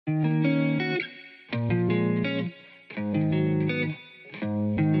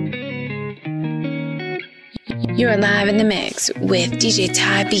You're live in the mix with DJ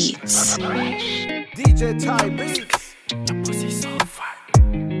Taybeatz. DJ Taybeatz. Your pussy so fire.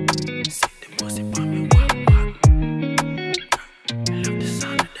 Sit the pussy on me, walk, walk. I love the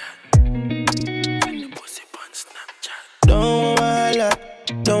sound of that. When the pussy on Snapchat. Don't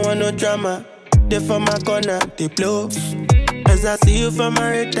want don't want no drama. They for my corner, they blow. As I see you from my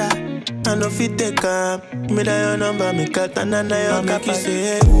radar, I know fit take up. Me that your number, me cut and I your make you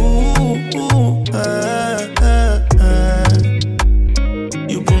say ooh, ooh, ah, ah, ah.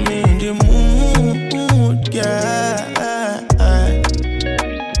 You put me in the mood, yeah.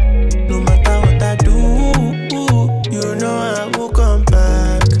 No matter what I do, you know I will come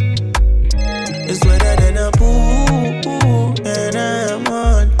back. It's wetter than a pool, and I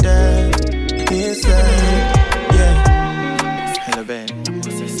want that inside, yeah. Hello, babe.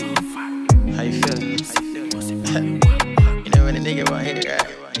 How you feeling? You know when a nigga want hit it, right?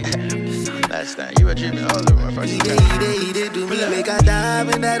 Last time you were dreaming all over my first time. They do me make I dive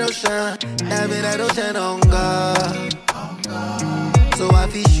in that ocean on God. So I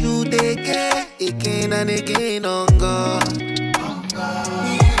feel shoot again and again on God.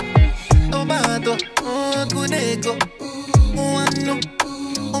 Tomato, kuneko, mano.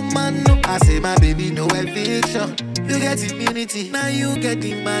 I say my baby no eviction. You get immunity, now you get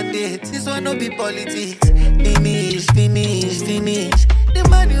the mandate. This one no be politics. Finish. The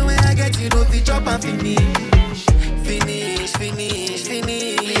money when I get you know fi chop and finish.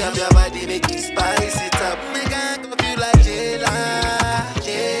 Up your body make it spice it up. Make I go feel like Jayla.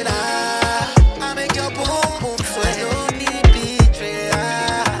 I make your boom boom sweat. Don't need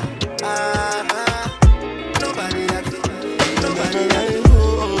betrayal. Nobody like you. Nobody like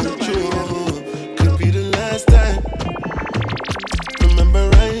you. Could be the last time. Remember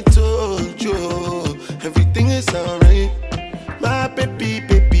I told you everything is alright. My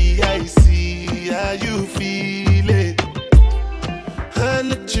baby, I see how you feel it. I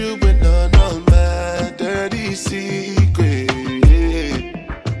let you in on all my dirty secrets.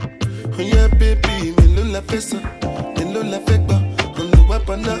 Oh yeah, baby, me lo la fesa, me lo la fekba. On the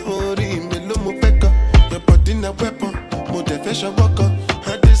weapon na hori, me lo mo peka. Your body na weapon, mo de fesha waka.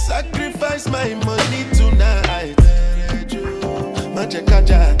 I dey sacrifice my money tonight. Magic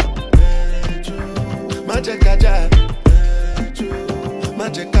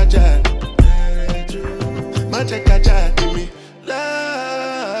kaja, give me love,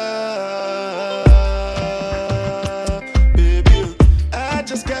 baby. I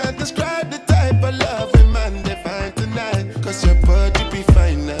just can't describe the type of love a man they find tonight. Cause your body be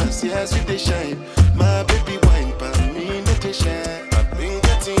fine, as yes you they shine. My baby wine, but me not they shine. I've been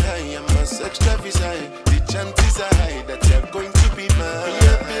getting high, I'm a sex desire. The chances are high that you're going to be mine.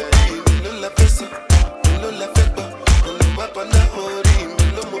 Yeah, baby, me lo la fesa, me lo la fepa. Only weapon na hori, me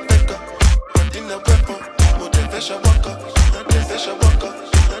lo mo peka. Body na weapon, mo de fesha waka.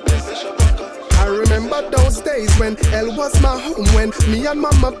 I remember those days when hell was my home, when me and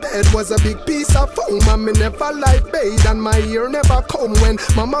mama bed was a big piece of foam, and me never like bathe and my ear never come. When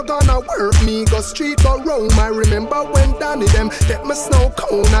mama gonna work, me go street go roam. I remember when Danny them take my snow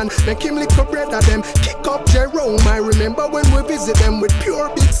cone and make him lick up bread at them, kick up Jerome. I remember when we visit them with pure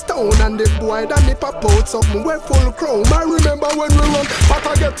big stone, and the boy that me pop out something way full chrome. I remember when we run, but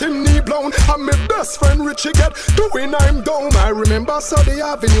I get him knee blown, and my best friend Richie get doing I'm down. I remember Sunday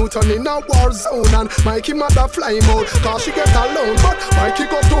Avenue turning a war zone, and Mikey mother fly out, cause she get alone. But Mikey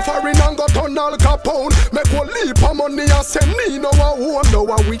got too far in and got on Al Capone. Make one leap of money and send me no one know.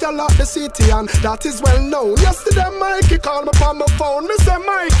 We all lock the city and that is well known. Yesterday Mikey called me on my phone. Me say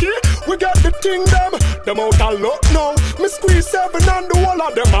Mikey, we got the thing them out of luck now. Me squeeze 7 and the whole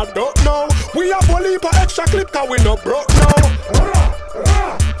of them I don't know. We have a leap of extra clip cause we no broke now.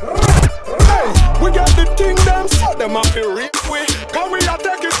 Hey, we got the thing them so them have to reap we. Cause we are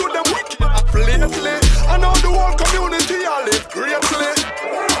taking to them wicked lately. I know the whole community I live greatly.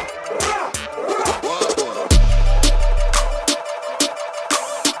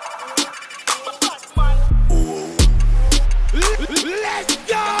 Let's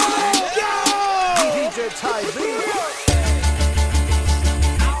go! DJ Taybeatz.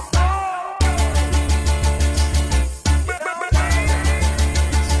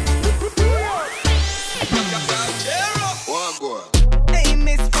 Hey,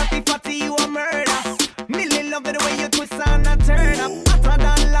 Miss Fatty, you a murder. Millie love it the way you twist and a turn.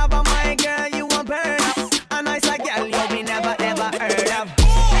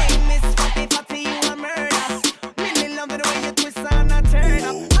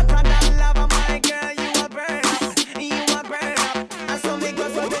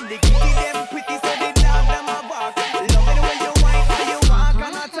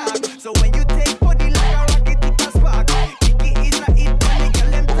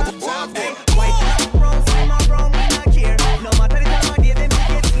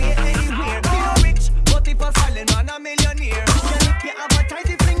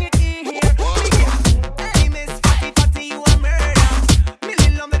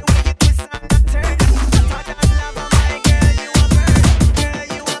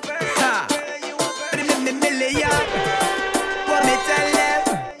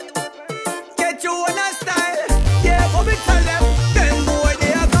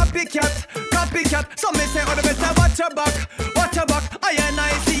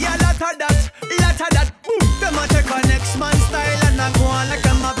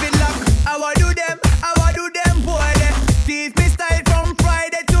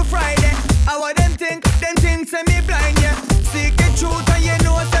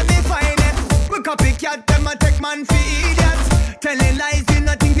 man for idiots. Telling lies, you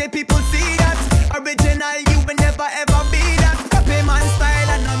not think that people see that. Original, you will never ever be that. Copy man style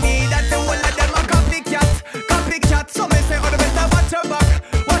and no me that. The whole of them are copycat. So me say, oh, the better watch your back.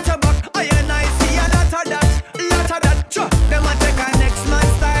 I and I see a lot of that. Sure, them a take a next man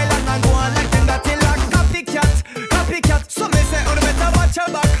style and I go on like them that till like copycat. So me say, oh, the better watch your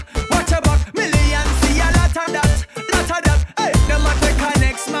back. Millions see a lot of that. Hey, them a take a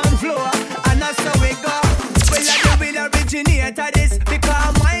next man floor and that's how we go. Well, I will originate this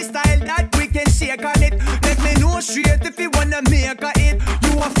because my style that we can shake on it. Let me know straight if you wanna make a hit.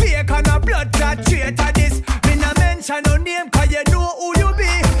 You a fake and a blood clot traitor this. Me nah mention no name 'cause you know who you be.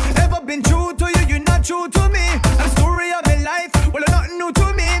 Ever been true to you, you not true to me. A story of my life, well nothing new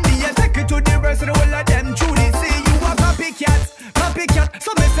to me. Me I take it to the rest of the whole of them truly see you a copycat.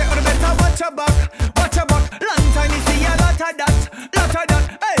 So me say, oh, better watch your back. Long time you see a lot of that.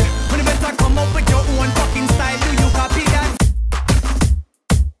 Hey, when you better come up with your own fucking style, do you copy that?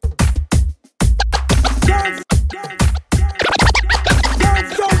 Girls,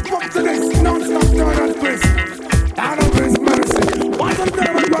 jump up to this non-stop turn twist. I don't miss mercy. What's up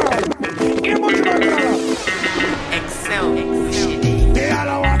there, my girl? Give me my girl. Excel. They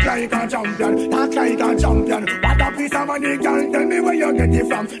all walk like a champion, talk like a champion. What a piece of money, can't tell me where you get it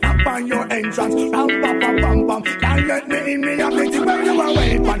from. Up on your entrance, pam. Can't let me in, me, I bet you where you are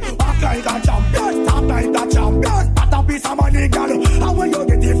waiting. Walk like a champion, talk like a champion. What a piece of money, girl, how where you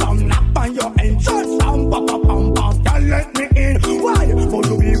get it from? Up on your entrance, pam. Can't let me in, why? For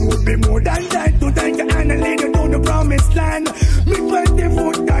to be would be more than that. To take the hand and lead you to the promised land. Me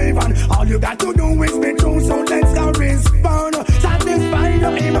 20-foot dive and all you got to do is be true, so let's go respond. Satisfy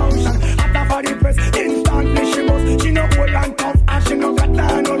your emotion. After for the press, instantly she must. She no old and tough and she no got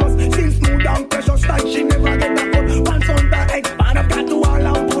time no loss. Since smooth and precious like she never get a cut. Once on the expand, I've got to all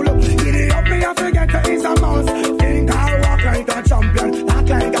out pull up. Get it up, me I forget to is a mouse. Think I walk like a champion, act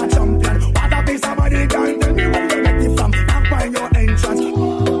like a champion. What a piece of body can tell me where you get it from. Not by your entrance.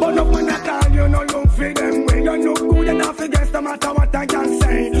 But up when I call you, no look for them way. You look good enough to guess no matter what I can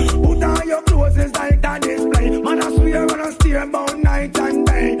say. Put on your clothes, it's like that display. Man, I swear when I steer about night and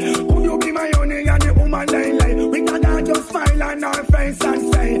day. Would you be my honey and the woman lay? We cannot just smile on her face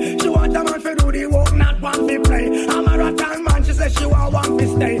and say she want a man to do the work, not want to play. I'm a rotten man, she says she want to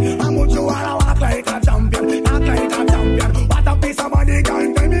stay. I'm with you all, I walk like a champion, act like a champion. What a piece of body,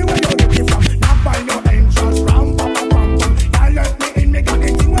 girl, tell me where you get it from. Not by your entrance, ram, pam. Can't let me in, me got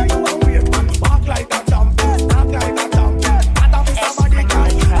anything where you are waiting from. Walk like a champion, act like a champion. What a piece of body, girl,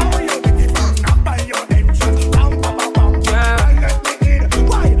 how where you get it from. Not by your entrance, ram, pam. Can't let me in,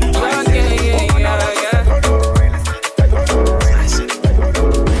 why?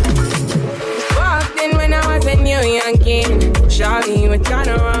 Walked in when I was a new young kid. Shawty was trying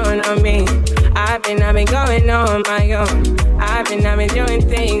to run on me. I've been going on my own. I've been doing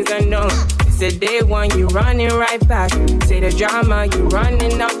things unknown. It's a day one, you running right back. Say the drama, you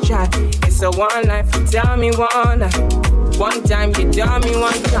running off track. It's a one life, you tell me one life. One time, you tell me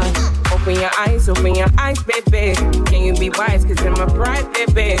one time. Open your eyes, baby. Can you be wise, cause I'm a pride,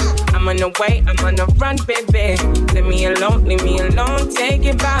 baby. I'm on the way, I'm on the run, baby. Leave me alone, take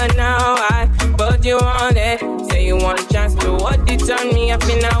it by now. I put you on it. Say you want a chance, but what it on me? I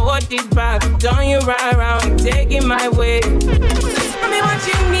feel now what it back. Turn you right around and take it my way. Tell me what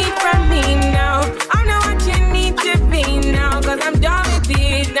you need from me now. I know what you need to be now, cause I'm done with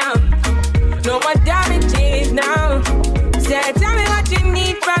it now. No more damages now. Say, tell me what you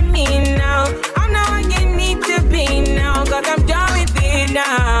need from me now. I know what you need to be now, cause I'm done with it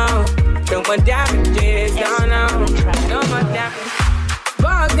now. No more damages, no more damages.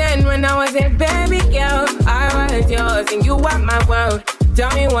 Back then when I was a baby girl, I was yours and you were my world.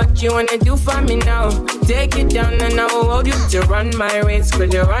 Tell me what you wanna do for me now. Take it down and I will hold you to run my race,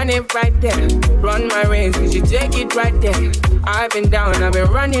 cause you run it right there. Run my race, cause you take it right there. I've been down, I've been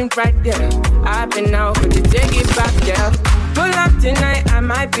running right there. I've been out, but you take it back there. Pull up tonight, I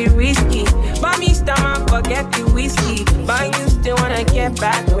might be risky. But me stomach, forget the whiskey. But you still wanna get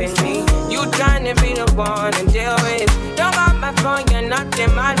back with me. You tryna be the one to deal with. Don't got my phone, you're not the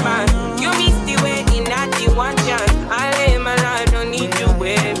madman. You missed the waiting, not the one chance. I live my life, don't need you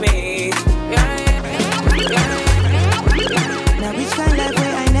with me. Now which kind of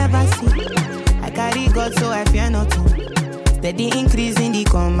way I never see. I carry God so I fear nothing. Steady increase in the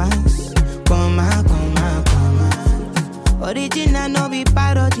commas. Comma. Original no be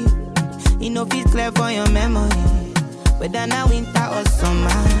parody. It no fit clear for your memory. Whether now winter or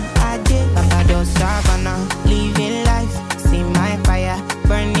summer, I did Barbados Savannah. Living life, see my fire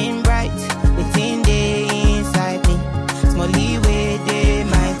burning bright within the inside me. Small leeway, they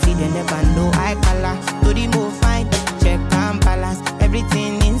might see. They never know I color. Do the move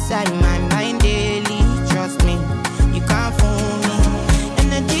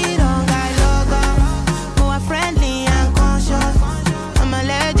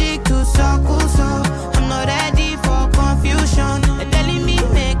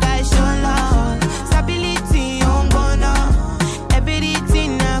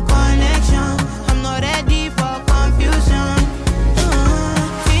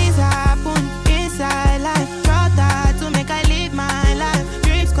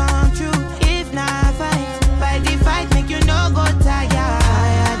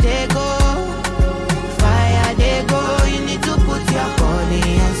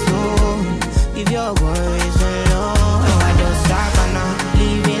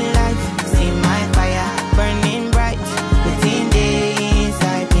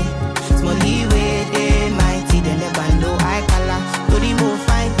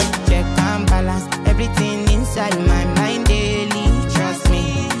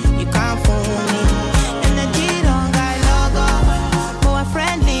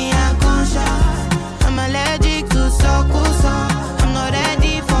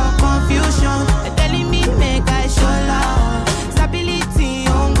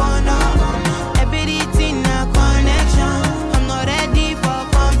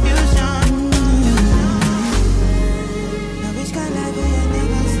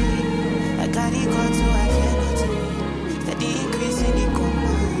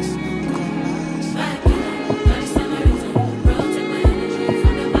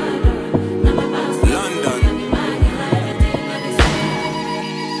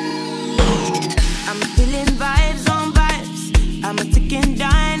ticking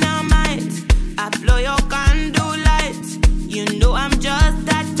dynamite. I blow your candle light. You know I'm just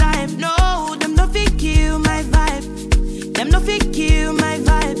that type. No, them no fit kill my vibe. Them no fit kill my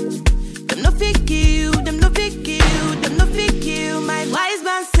vibe. Them no fit kill. Them no fit kill. Them no fit kill my vibe. Wise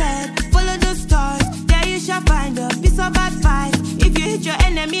man said, follow the stars. There you shall find a piece of advice. If you hit your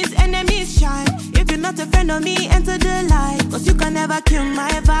enemies, enemies shine. If you're not a friend of me, enter the light. Cause you can never kill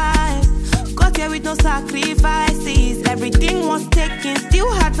my vibe. Got here with no sacrifices. Everything was taken,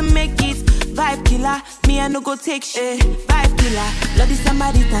 still had to make it. Vibe killer, me I no go take shit. Vibe killer, love is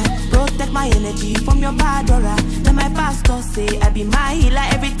somebody time. Protect my energy from your bad aura. Then my pastor say I be my healer.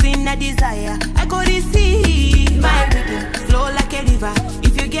 Everything I desire, I go receive. My rhythm flow like a river.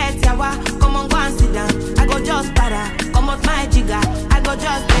 If you get yawa, come on go and sit down. I go just para, come out my jigger. I go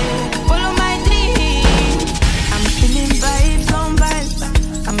just follow my dream. I'm feeling vibes on vibes.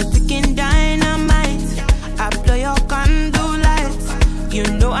 I'm ticking dynamite. I blow your candle lights. You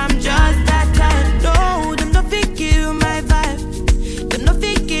know I'm just that type. No, them no fit kill my vibe. Them no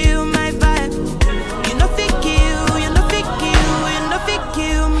fit kill my vibe. You no fit kill, you no fit kill, you no fit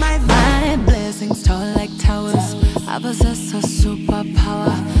kill my vibe. My blessings tall like towers. I possess a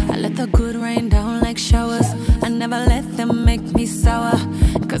superpower. I let the good rain down like showers. I never let them make me sour.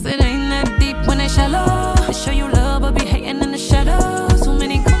 Cause it ain't that deep when they shallow. They show you love but be hating in the shadows. So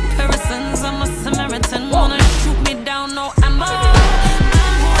many comparisons, I'm a Samaritan. Wanna shoot me down, no ammo.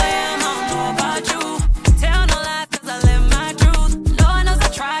 I'm who I am, I don't know about you. Tell no lie cause I live my truth. Lord knows I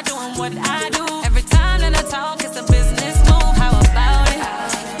try doing what I do. Every time that I talk it's a business move. How about it?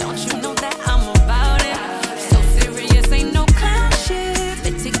 Don't you know that I'm about it? So serious, ain't no clown shit.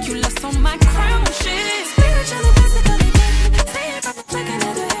 Meticulous on my crown shit. Spiritually, physically, stay it from the flicking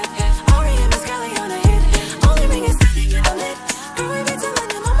of the hip. R.E.M. is Kelly on a hit. Only ring is a lit. Girl, we be telling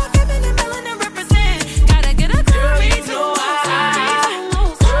them I'm a feminine melanin represent. Gotta get a girl, you know I've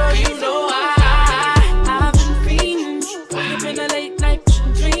been dreaming. You've been a late night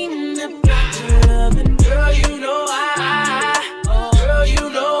dreaming about your loving. Girl, you know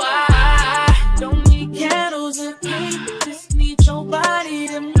don't need candles and paint. Just need your body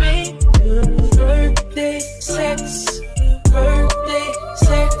to make good birthday sex. Birthday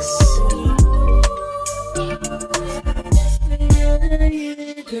sex.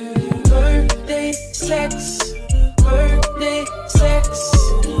 Birthday sex. Birthday sex.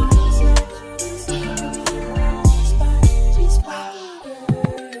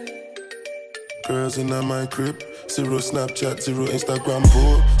 Girls in my crib, zero Snapchat, zero Instagram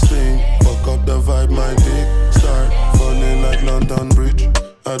posting. Fuck up the vibe, my dick start falling like London Bridge.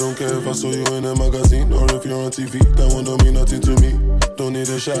 I don't care if I saw you in a magazine or if you're on TV. That one don't mean nothing to me. Don't need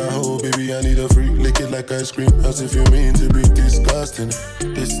a shower, baby, I need a free. Lick it like ice cream, as if you mean to be disgusting.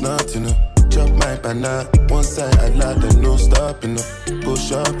 It's not enough. Chop my banana, one side I lie, then no stopping up. Go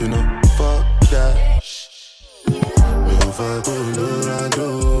shopping up, fuck that. If I go Lorado,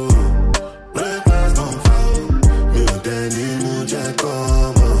 breakfast don't fall. Me Danny Muja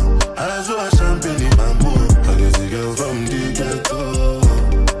come. I saw a champagne in my mood. I guess a girl from the ghetto.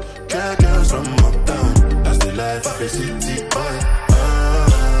 Girls from uptown. That's the life of a city boy.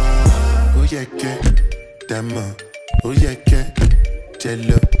 Oh yeah, get Dama. Oh yeah, get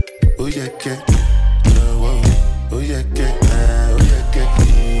Jello. Oh yeah, get oh yeah, get oh yeah, get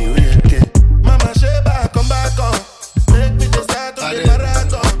oh yeah, get. Mama Sheba, come back on. Make me just start to the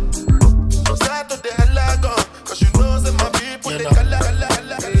marathon. Start to the halagon. Cause you know that my people they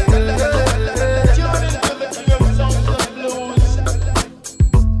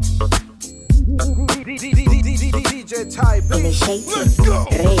DJ Taybeatz. Let's go.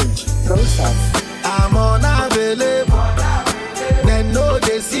 Rage, process. I'm unavailable. They know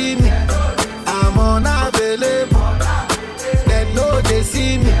they see me. I'm unavailable. They know they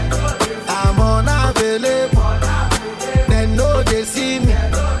see me. I'm unavailable. They know they see me.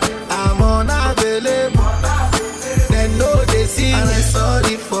 I'm unavailable. They know they see me. And I'm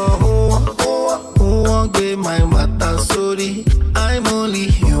sorry for who won't get my matter. Sorry, I'm only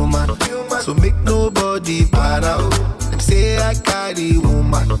human. So make nobody para. Them say I carry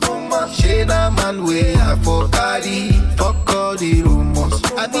woman. Shade a man way I for carry. Fuck all the rumors.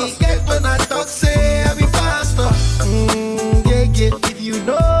 I be get when I talk say I be pastor. Yeah, yeah. If you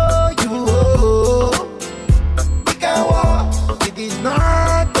know you owe, we can walk. It is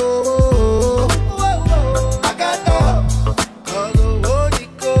not oh. I got up.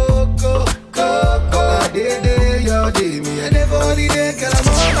 Coco. I did your day. Me I never only day. Girl,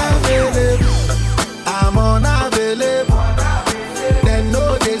 I'm unavailable. They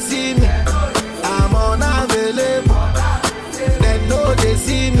know they see me. I'm unavailable. They know they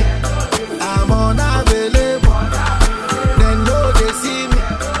see me. I'm unavailable. They know they see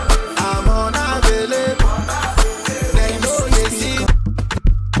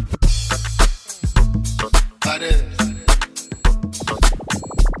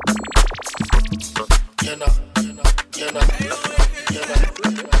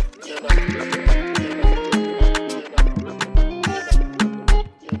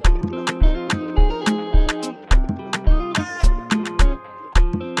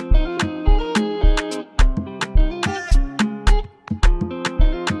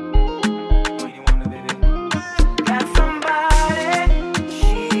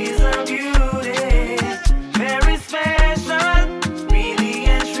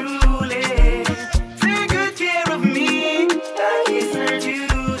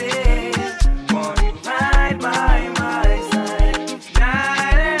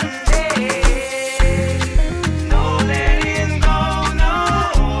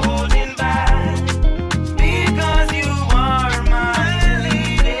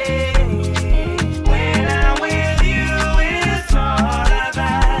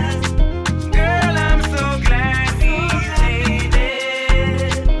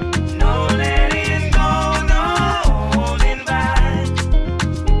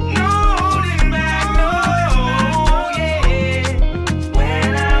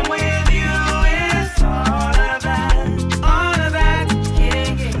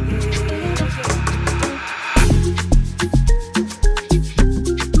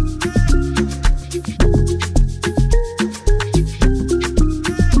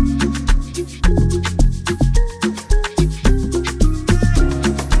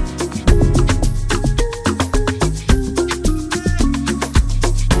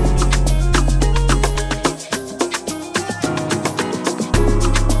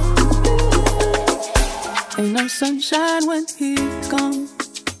Sunshine when he's gone.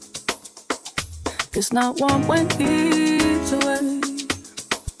 It's not warm when he's away.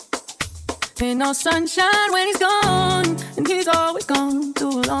 Ain't no sunshine when he's gone, and he's always gone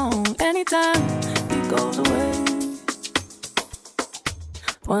too long. Anytime he goes away,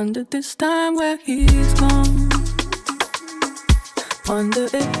 wonder this time where he's gone. Wonder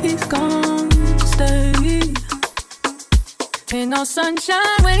if he's gone to stay. Ain't no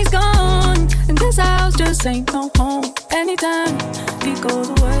sunshine when he's gone, and this house just ain't no home. Anytime he goes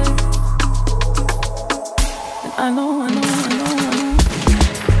away, and I know.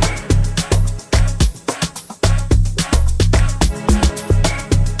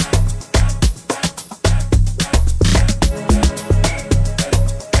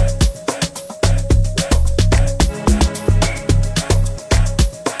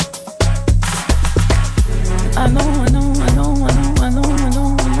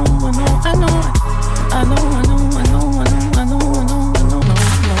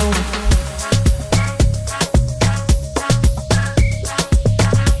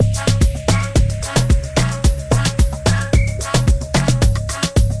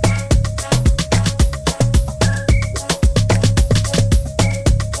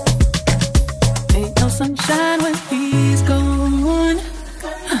 Sunshine when he's gone,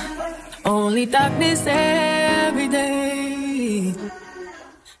 only darkness every day.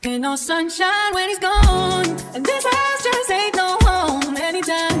 Ain't no sunshine when he's gone, and this house just ain't no home.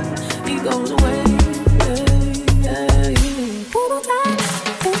 Anytime he goes away, one time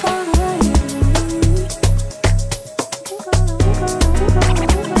he goes away.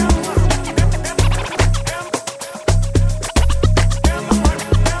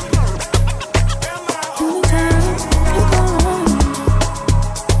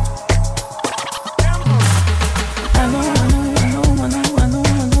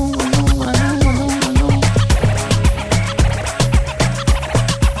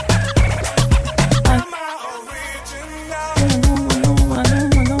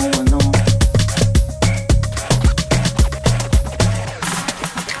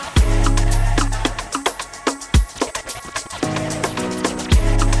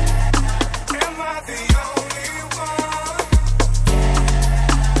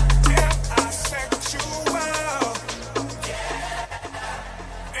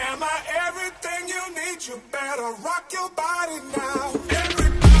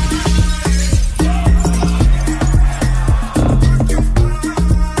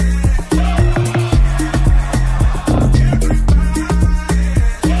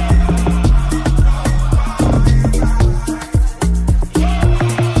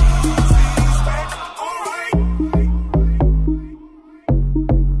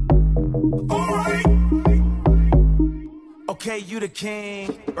 You the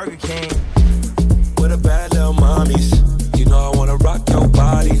king, Burger King. With a bad little mommies. You know I wanna rock your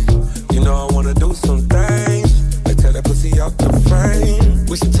body. You know I wanna do some things. Like tear that pussy out the frame.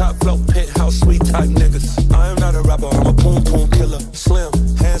 We some top float, penthouse, sweet type niggas. I am not a rapper, I'm a boom boom killer. Slim,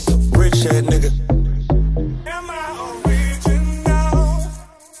 handsome, rich head nigga. Am I original?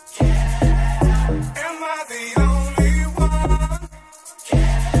 Yeah. Am I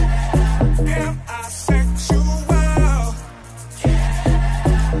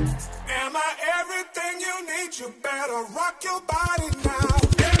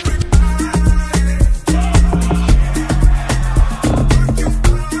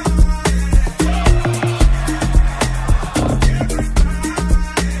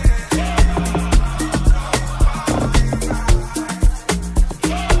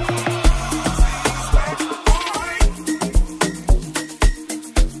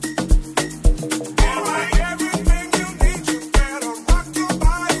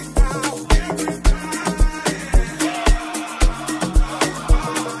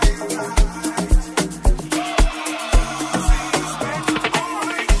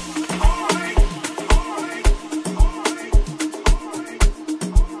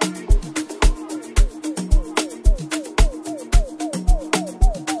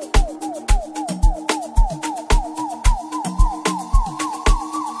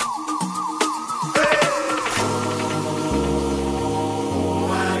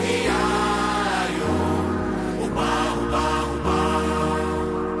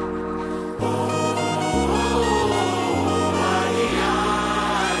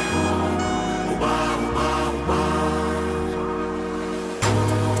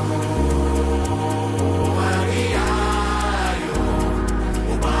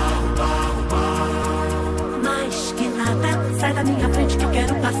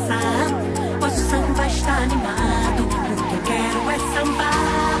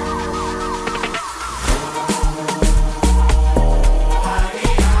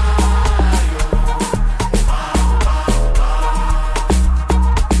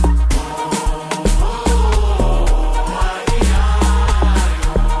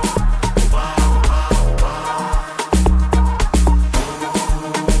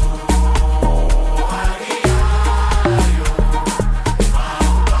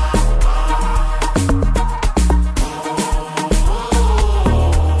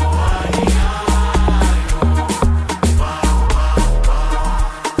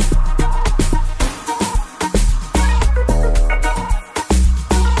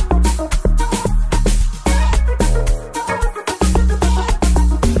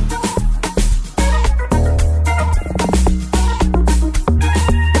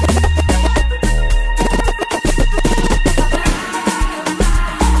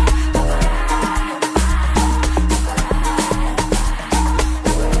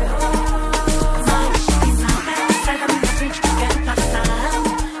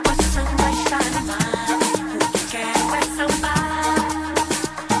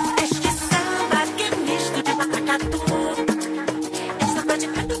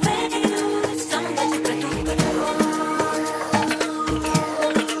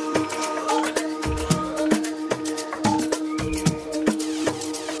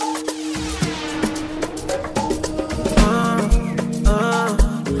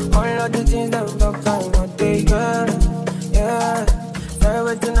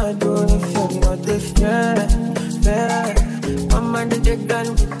everything I do if you're not this, yeah. I'm under the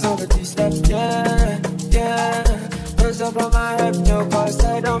gun, get over this step, yeah. Close up on my head, no, cause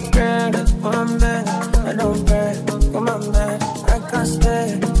I don't care. Oh man, I don't care. Come on, man, I can't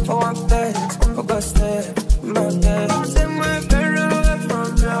stay for one day. I can't stay, my day. Take my girl away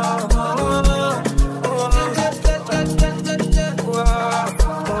from you.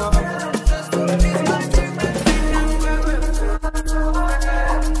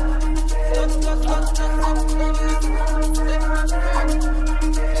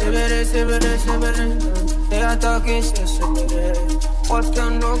 They are talking shit, what you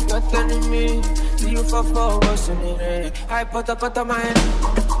know better than me? Do you for what's in it? I put up my hand.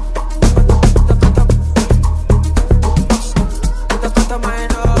 Put up my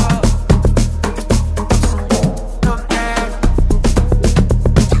hand up.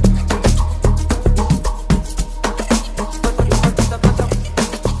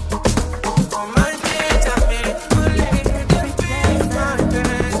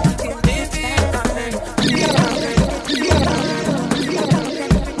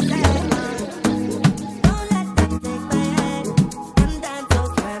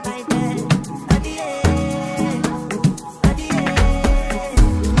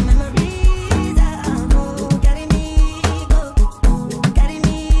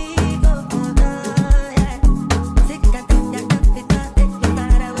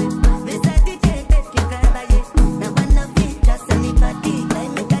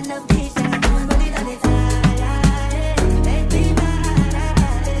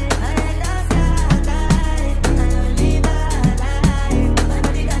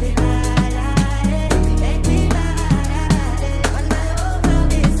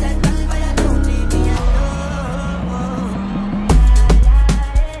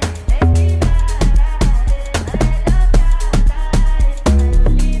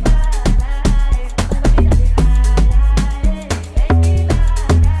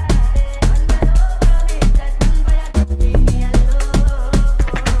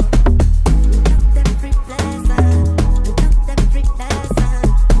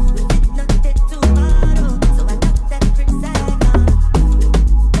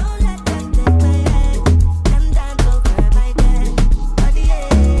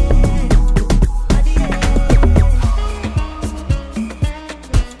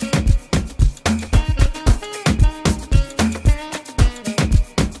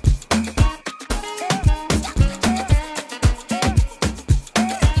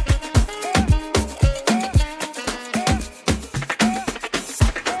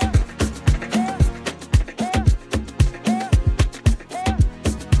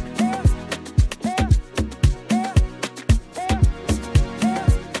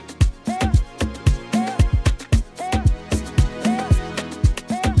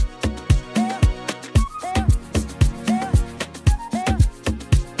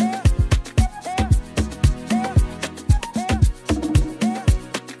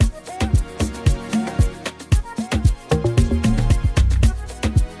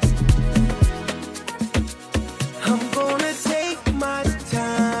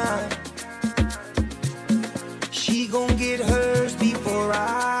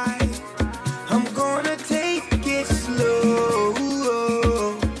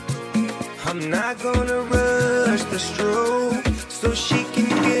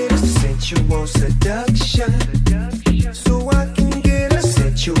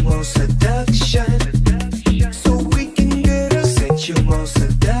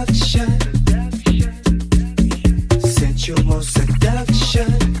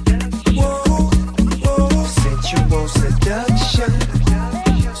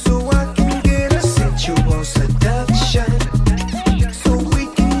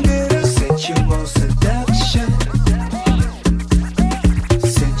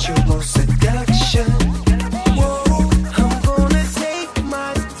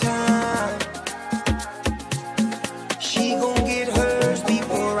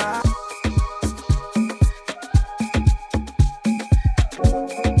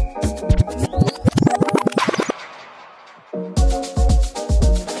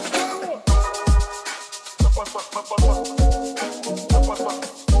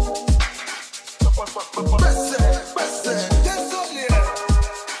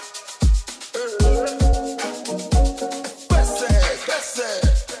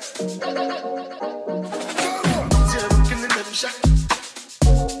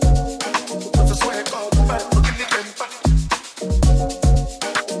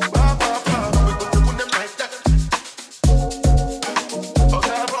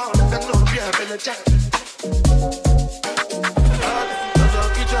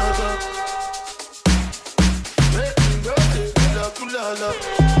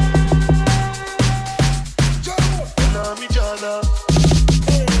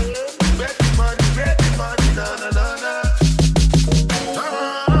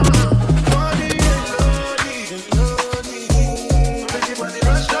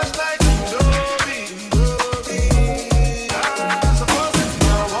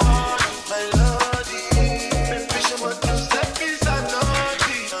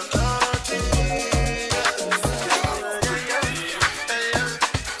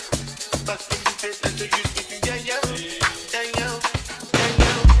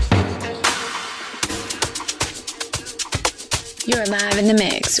 in the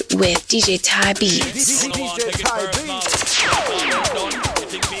mix with DJ Taybeatz. DJ Taybeatz.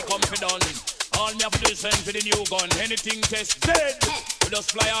 All me have to do is send for the new gun. Anything tested, we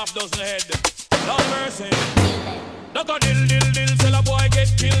just fly off dozen head. Lord mercy. Duck a dill dill dill, tell a boy get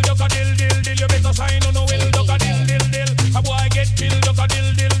killed. Duck a dill dill dill, you better sign on the will. Duck a dill dill dill, a boy get killed. Duck a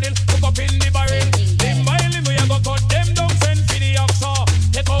dill dill dill, hook up in the barrel. Limb by limb, we a go cut them down, send for the oxa.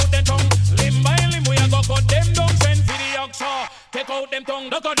 Take out the tongue. Limb by limb, we a go cut them down, send for the oxa. Take out them tongue.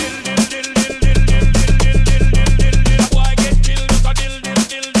 Duck a dill dill dill dill dill dill dill dill dill dill dill dill. A boy get killed. Duck a dill dill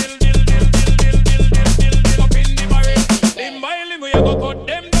dill dill dill dill dill dill dill dill dill up in the barrel. Limb by limb, we a go cut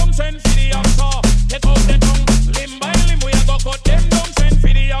them down, send for the oxa. Take out the tongue. Limb by limb, we a go cut them down, send for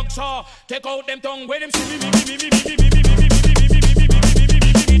the oxa. Take out them tongue. Where them see me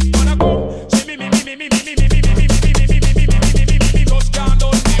wanna go. See me just can't do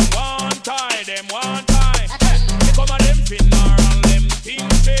them one time, them one time. They come and them funeral, them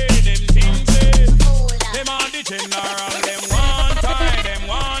things say, them things say. Them on the general, them one time, them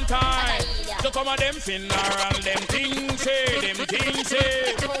one time. They come and them funeral, them things say, them things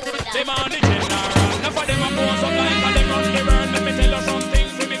say. Them on the general, enough of them a pose up like a them on the world. Let me tell you something,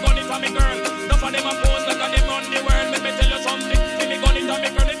 see me gun it a me girl. Enough of them a pose like a them on the world. Let me tell you something, see me gun it a me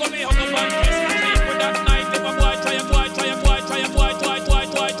girl. They gun me up and kiss me for that night. If a boy try.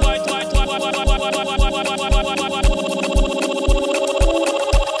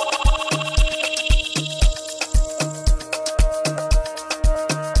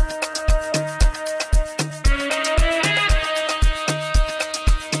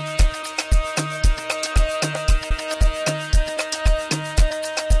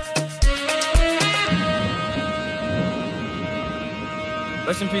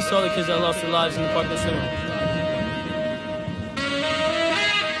 Rest in peace to all the kids that lost their lives in the Parkland shooting.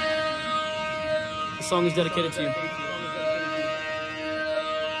 This song is dedicated to you.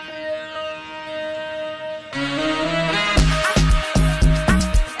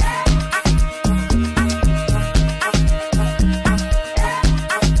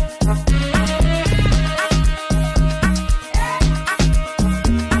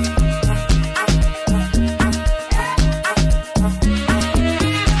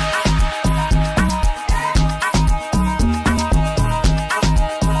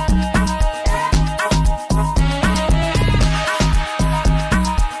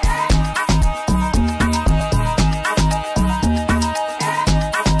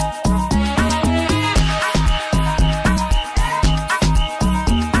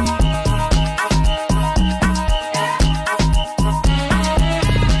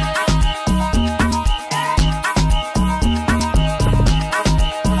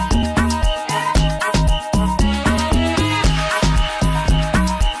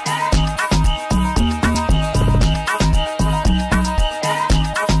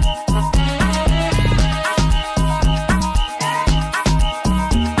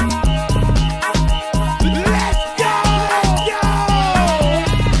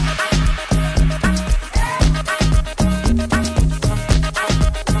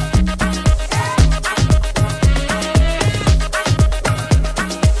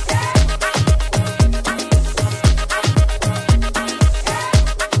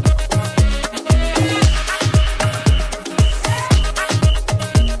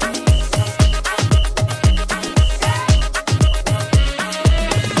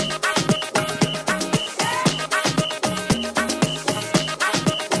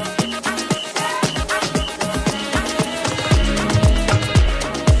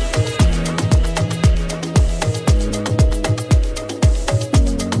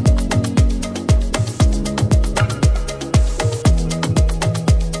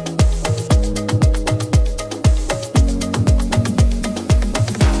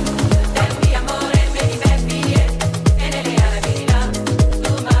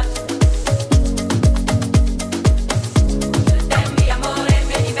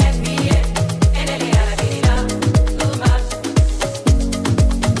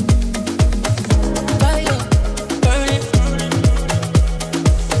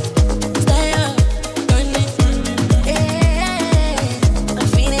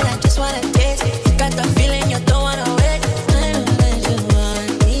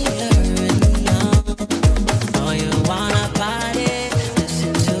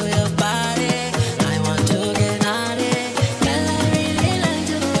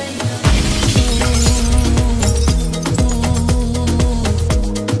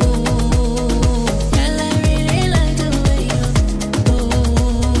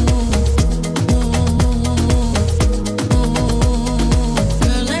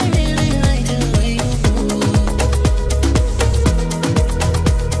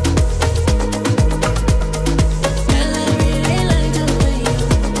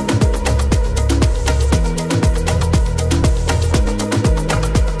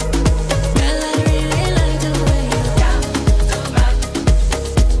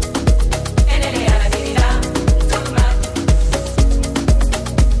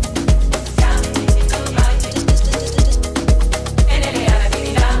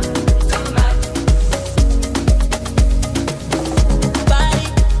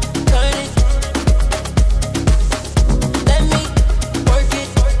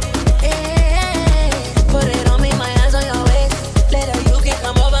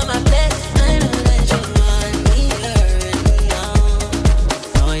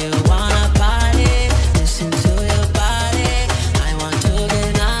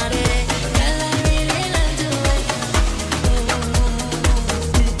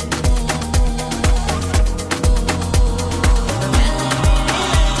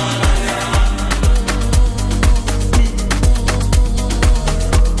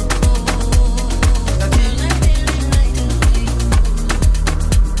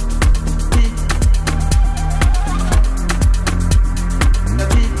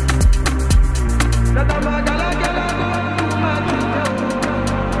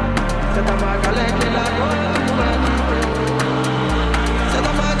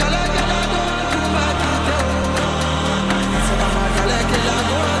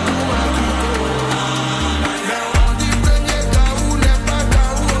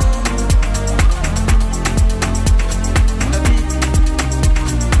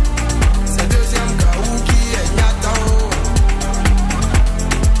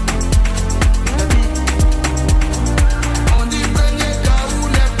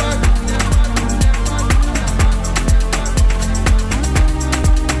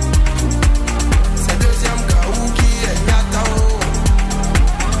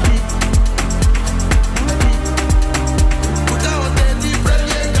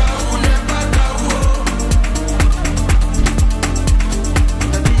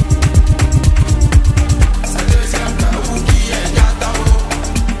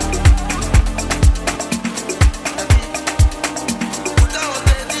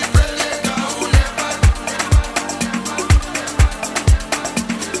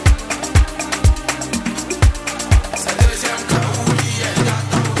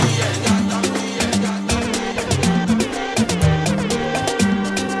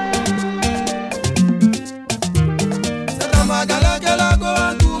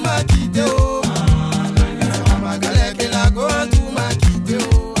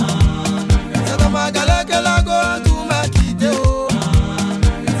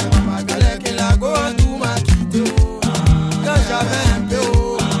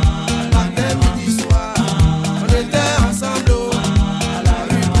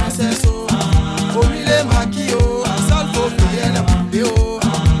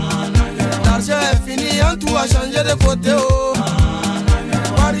 beauté, oh.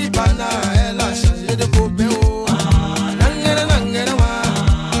 Maribana, elle a changé de poupée, oh. Nangere, nangere, wa.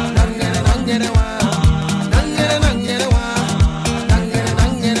 Nangere, nangere, wa. Nangere, nangere, wa. Nangere,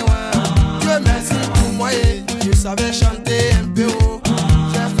 nangere, wa. Dieu merci pour moi, je savais chanter un peu, oh.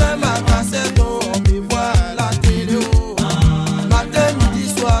 J'ai fait ma cassette, oh. On me voit à la télé, oh. Matin, midi,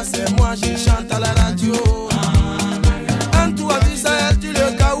 soir, c'est moi, je chante à la radio. Un tour à Visaël, tu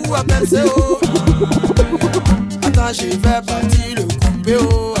le cas où appelle c'est, oh. Attends, je vais partir le couper,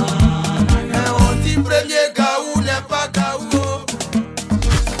 oh. Mais on dit premier gaou n'est pas gaou, oh.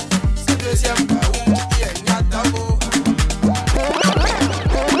 C'est deuxième gaou qui est Nyatabo.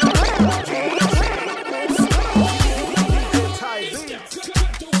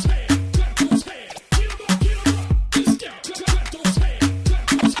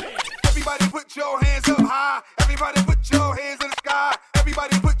 Everybody put your hands up high. Everybody put your hands in the sky.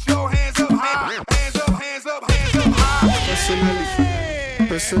 Everybody put your hands up high. Hands up, hands up, hands up high.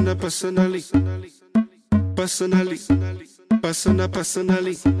 Personally.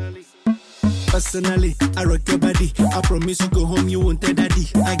 Personally, I rock your body. I promise you go home, you won't tell daddy.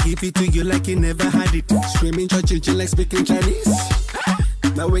 I give it to you like you never had it. Screaming church, like speaking Chinese.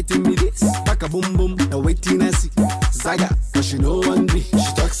 Now waiting me this, back a boom boom. Now waiting I see Zaga, but she know one day.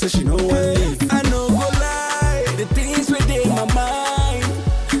 She talks so she know one day. I know go lie, the things within my mind.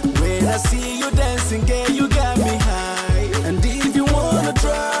 When I see you dancing, girl, you got me high. And if you wanna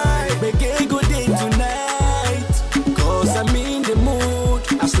try, make a good day tonight. Cause I'm in the mood,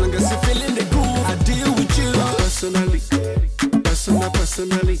 as long as you're feeling the groove, I deal with you. Personally,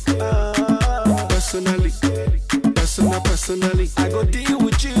 I go deal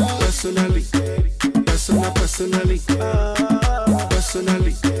with you.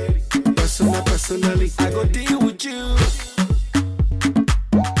 personally, I go deal with you.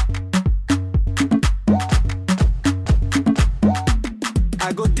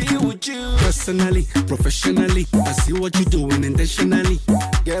 I go deal with you. Personally, professionally, I see what you're doing intentionally.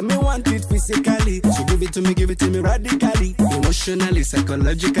 Yeah, me want it physically, so give it to me radically. Emotionally,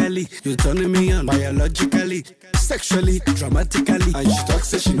 psychologically, you're turning me on biologically, sexually, dramatically. And she talks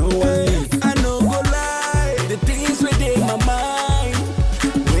so she know one. I know go lie, the things within my mind.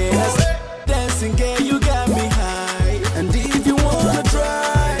 When I start dancing, girl, you got me high. And if you wanna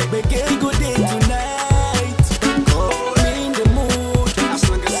try, make a good day tonight. Call me in the mood, as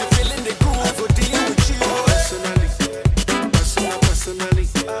long as you're feeling the groove, I go deal with you.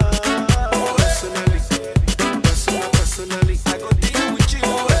 personally, I go deal with you.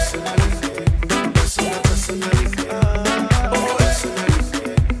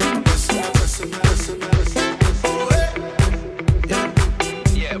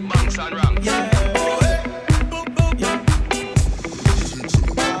 Yeah, bunks and rum.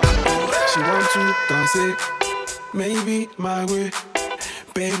 She want to dance it, maybe my way.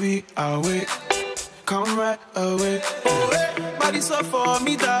 Baby, I'll wait. Come right away. Body so for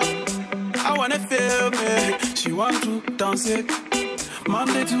me that I wanna feel me. She want to dance it,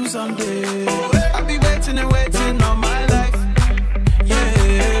 Monday to Sunday. I'll be waiting and waiting all my life.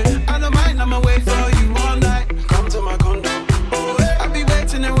 Yeah, I don't mind, I'ma wait for you all night. Come to my condo. I'll be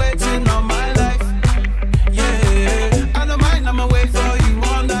waiting and waiting all my life. Yeah, I don't mind, I'ma wait for you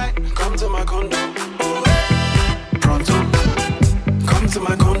all night. Come to my condo. Pronto, come to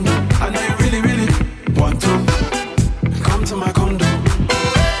my condo. I know you really, really want to. Come to my condo.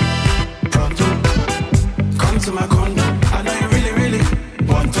 Pronto, come to my condo. I know you really, really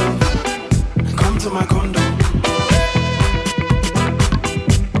want to. Come to my condo.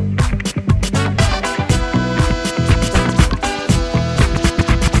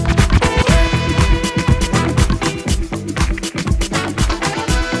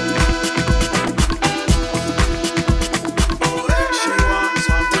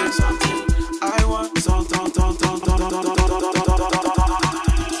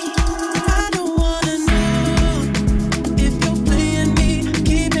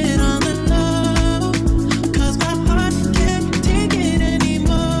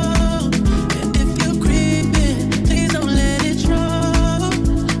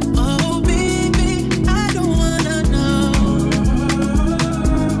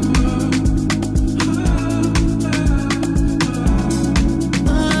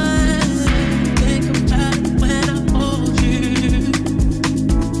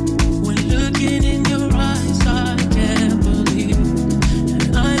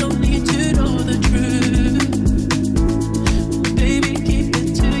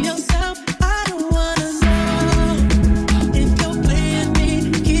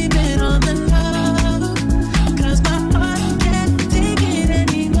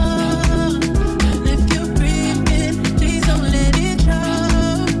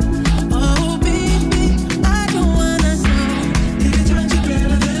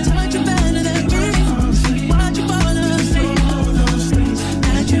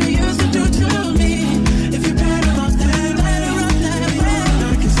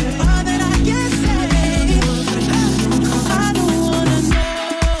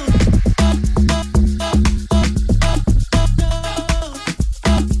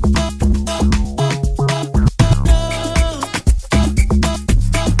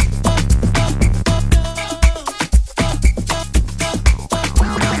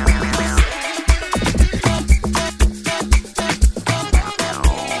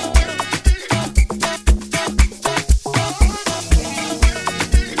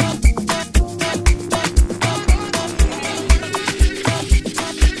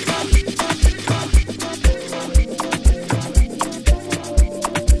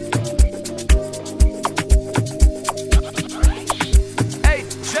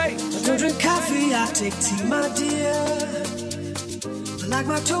 tea, my dear, like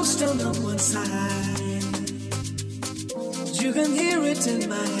my toast on one side. You can hear it in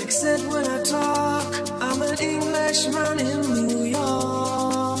my accent when I talk. I'm an Englishman in New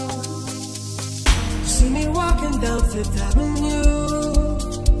York. See me walking down Fifth Avenue,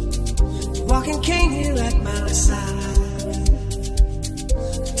 walking cane here at my side.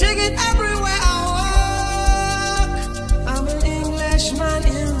 Take it everywhere I walk. I'm an Englishman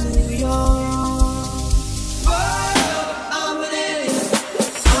in New York.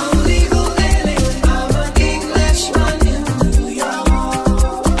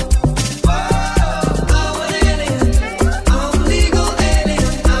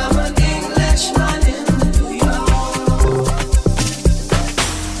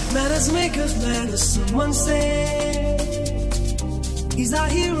 Someone say he's our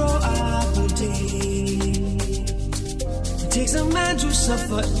hero of the day. It takes a man to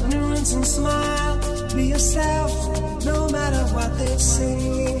suffer ignorance and smile. Be yourself, no matter what they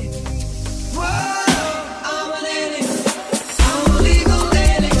say. Whoa.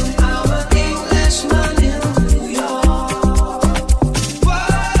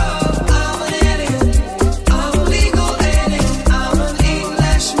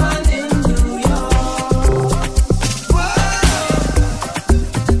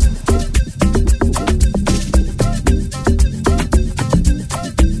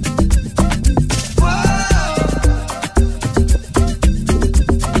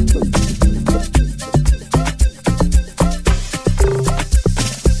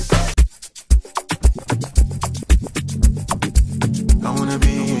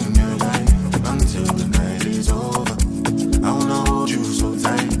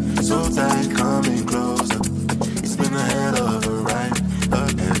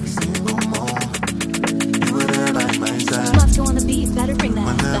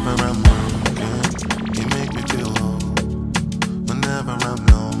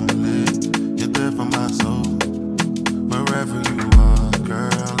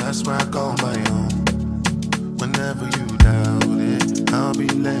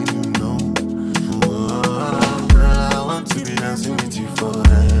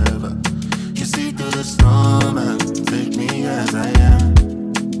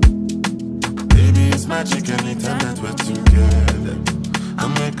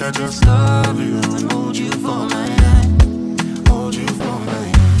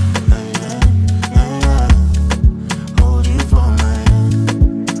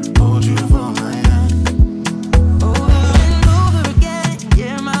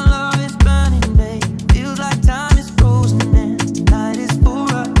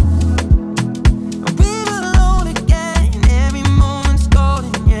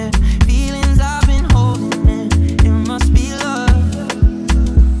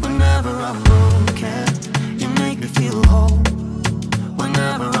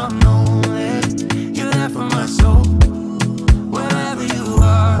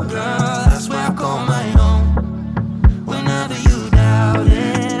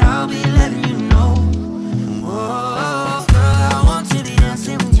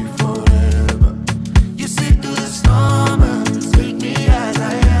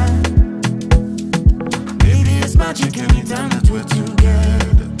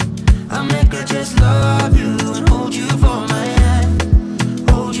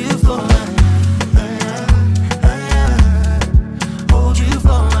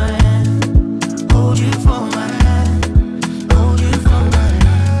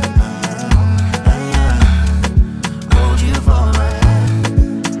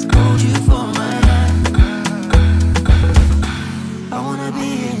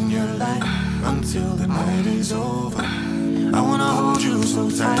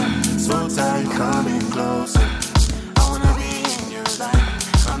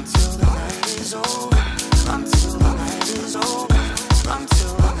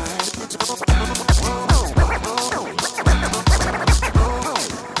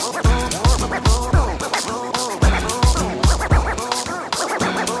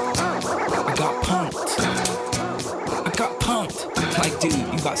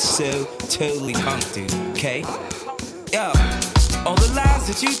 Totally punked, dude, okay? Yeah, all the lies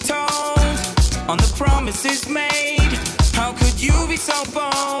that you told, on the promises made. How could you be so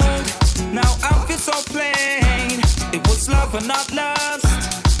bold? Now I feel so plain. It was love and not lust.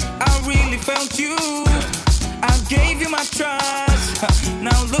 I really felt you. I gave you my trust.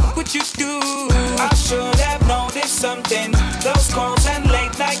 Now look what you do. I should have noticed something. Those calls and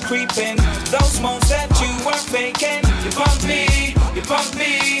late night creeping. Those moans that you were faking. You bumped me, you bumped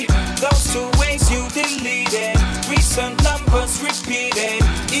me. Those 2 ways you deleted. Recent numbers repeated.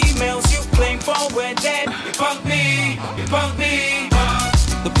 Emails you claim forwarded.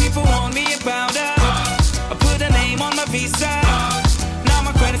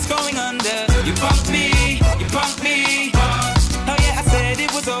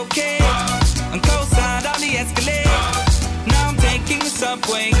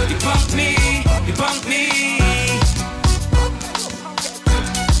 punk way. You punk me, you punk me.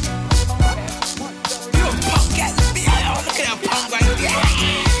 You a punk ass bitch. Look at that punk right there.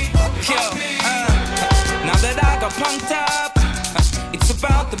 Yo, now that I got punked up, it's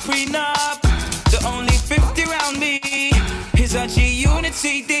about the prenup. The only 50 round me is a G-Unit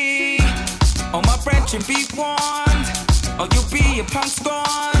CD. All my brethren be warned, or you be a punk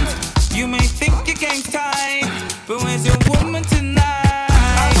scorned. You may think your game's tight, but where's your woman tonight?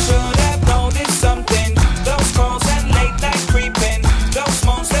 I should have noticed something. Those calls and late night creeping, those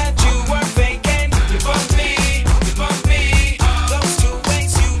moans that you were faking. You bumped me, you bumped me. Those 2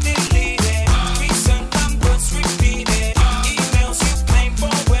 ways you deleted, recent numbers repeated, emails you claim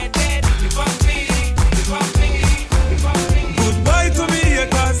forwarded. You bumped me, you bumped me, you bumped me. Goodbye to me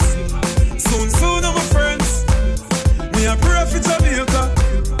haters, soon I'm a friends. Me a pray for Jamaica,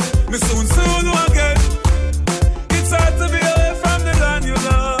 me soon again. It's hard to be away from the land you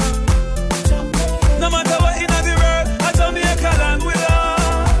love. No matter what in the world, a Jamaica land we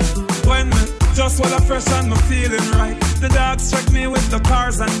love. When me just while I'm fresh and me feeling right, the dogs check me with the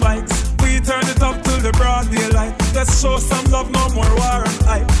cars and bikes. We turn it up till the broad daylight. Let's show some love, no more war and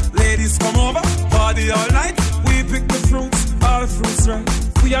hype. Ladies come over, party all night. We pick the fruits, all fruits right.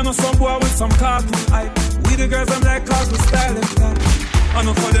 We are not some boy with some cartoon hype. We the girls I'm like cartoon style and that. I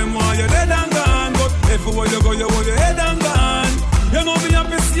know for them all you're dead and gone, but everywhere you go, you hold your head and gone. You know me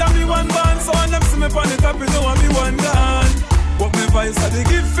happy, see me one band, so when them see me on the top, you know me one gone. But me vice, I they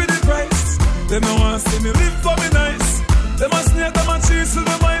give for the price. Them no want see me live for me nice. Them a snake, them a cheese to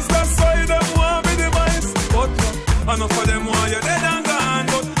the mice, that's why them want me the mice. But I know for them all you're dead and gone,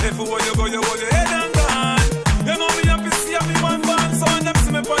 but everywhere you go, you hold your head and gone. You know me happy, see me one band, so when them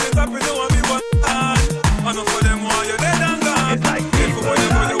see me on the top, you know me one gone. I know for them all you're dead and gone. It's like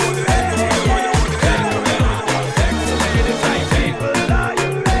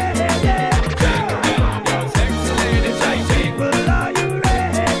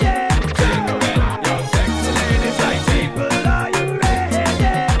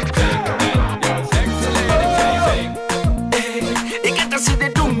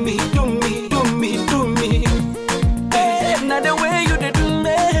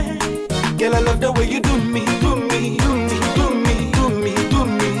Girl, I love the way you do me, do me, do me, do me, do me, do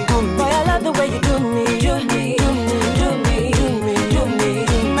me, do me. Boy, I love the way you do me, do me, do me, do me, do me, do me.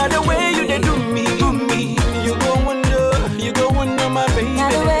 Now the way you do me, do me. You go wonder, my baby. Now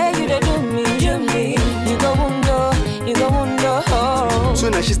the way you do me, you go wonder. Oh. So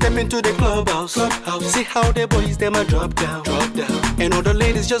now she step into the clubhouse. See how the boys them a drop down. And all the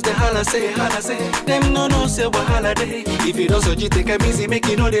ladies just the holla say. Them no say what holiday. If you don't so you take a easy, make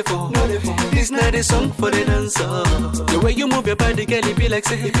you know they fall. This not a song for the dancer. The way you move your body, girl, it be like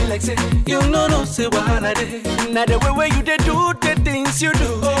say. You no say what holiday. Now the way you they do the things you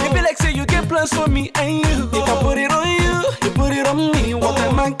do, it be like say you get plans for me and you. If I put it on you, you put it on me. What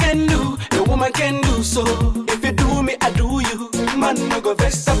a man can do, a woman can do. So if you do me, I do you. Man no go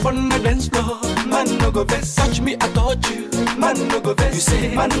vest up on the dance floor. Man no go vest, touch me, I touch you. Man no go vest, you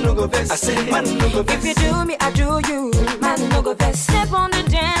say. Man no go vest, I say. Man no go vest. If you do me, I do you. Man no go vest, step on the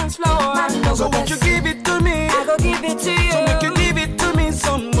dance floor. Man no go vest. So won't you give it to me? I go give it to you. So make you give it to me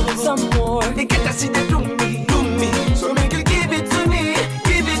some more. You get to see the do me. So make you give it to me.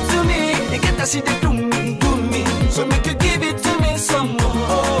 You get to see the do me. So make you give it to me some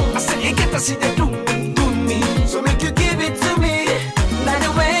more. I say you get to see the do me. So make you give it to me. Now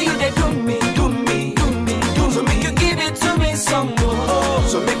the way you they do me. So make you give it to me some more.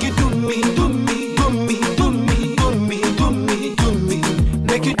 So make you do me.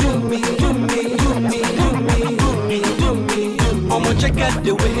 Make you do me. I'ma check out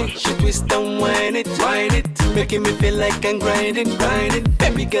the way she twist and whine it. Making me feel like I'm grinding.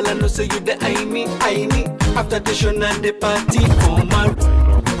 Baby girl, I know say you the I me. After the show and the party for my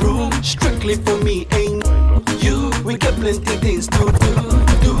room, strictly for me, ain't you? We got plenty things to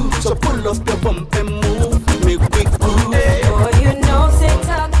do. So pull up your bump and move, make we groove. Boy, you know say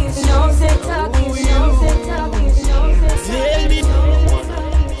talk is, Tell me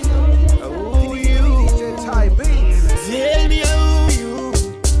who you, Taybeatz. Tell me who you,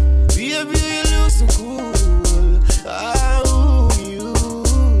 baby you look so cool. Who you,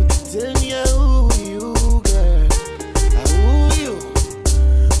 tell me who you, girl. Who you,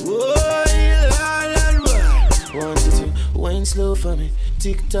 want you to wine slow for me,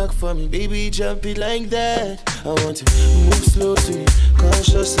 tick-tock for me, baby jump it like that. I want to move slow to you,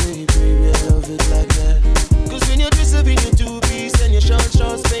 consciously, baby I love it like that. Cause when you're dressed up in your two-piece and your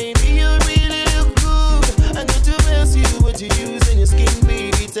shorts, baby you really look good. I know to ask you what you use in your skin,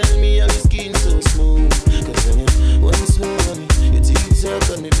 baby tell me how your skin so smooth. Cause when you wine slow on me, your teeth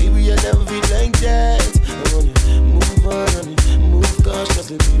tick-tock on it, baby, I never feel like that. I wanna move on it, move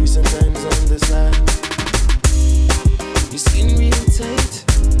cautiously, baby, sometimes on the side. Your skin real tight,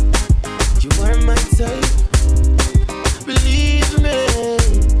 you are my type. Believe me,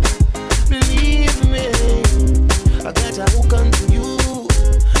 I got a hook onto you.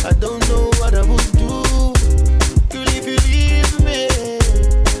 I don't know what I would do. Girl, if you leave me,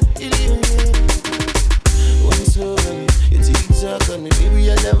 you leave me. Once over me, you tick-tock on me,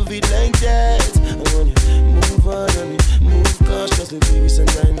 baby, I never feel like that. I wanna move on it, move cautiously, baby,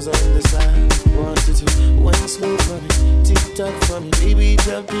 sometimes on the side. Want you to wine slow for me, tick-tock for me, baby,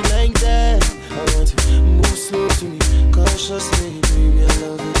 drop me like that. I want to move slow to me,